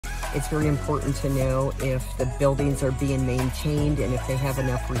It's very important to know if the buildings are being maintained and if they have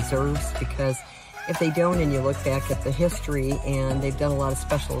enough reserves, because if they don't and you look back at the history and they've done a lot of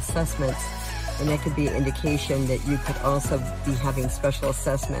special assessments, and that could be an indication that you could also be having special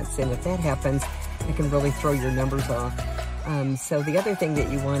assessments. And if that happens, it can really throw your numbers off. So the other thing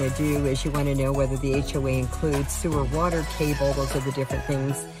that you want to do is you want to know whether the HOA includes sewer, water, cable. Those are the different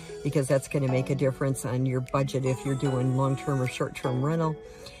things, because that's going to make a difference on your budget if you're doing long-term or short-term rental.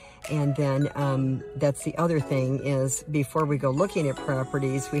 And then that's the other thing is, before we go looking at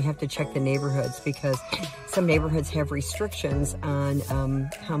properties, we have to check the neighborhoods, because some neighborhoods have restrictions on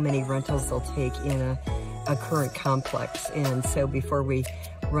how many rentals they'll take in a current complex. And so before we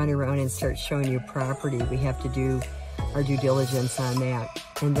run around and start showing you property, we have to do our due diligence on that.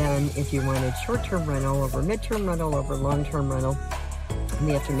 And then if you wanted short-term rental over midterm rental over long-term rental,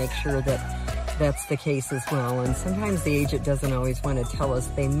 we have to make sure that that's the case as well. And sometimes the agent doesn't always want to tell us.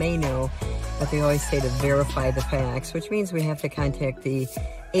 They may know, but they always say to verify the facts, which means we have to contact the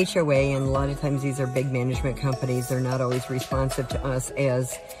HOA, and a lot of times these are big management companies. They're not always responsive to us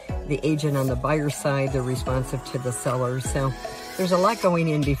as the agent on the buyer side. They're responsive to the seller. So there's a lot going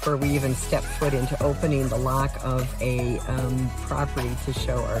in before we even step foot into opening the lock of a property to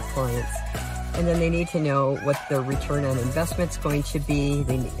show our clients. And then they need to know what the return on investment's going to be.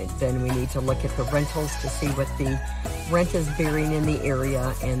 Then we need to look at the rentals to see what the rent is bearing in the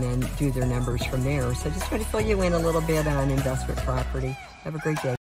area, and then do their numbers from there. So just want to fill you in a little bit on investment property. Have a great day.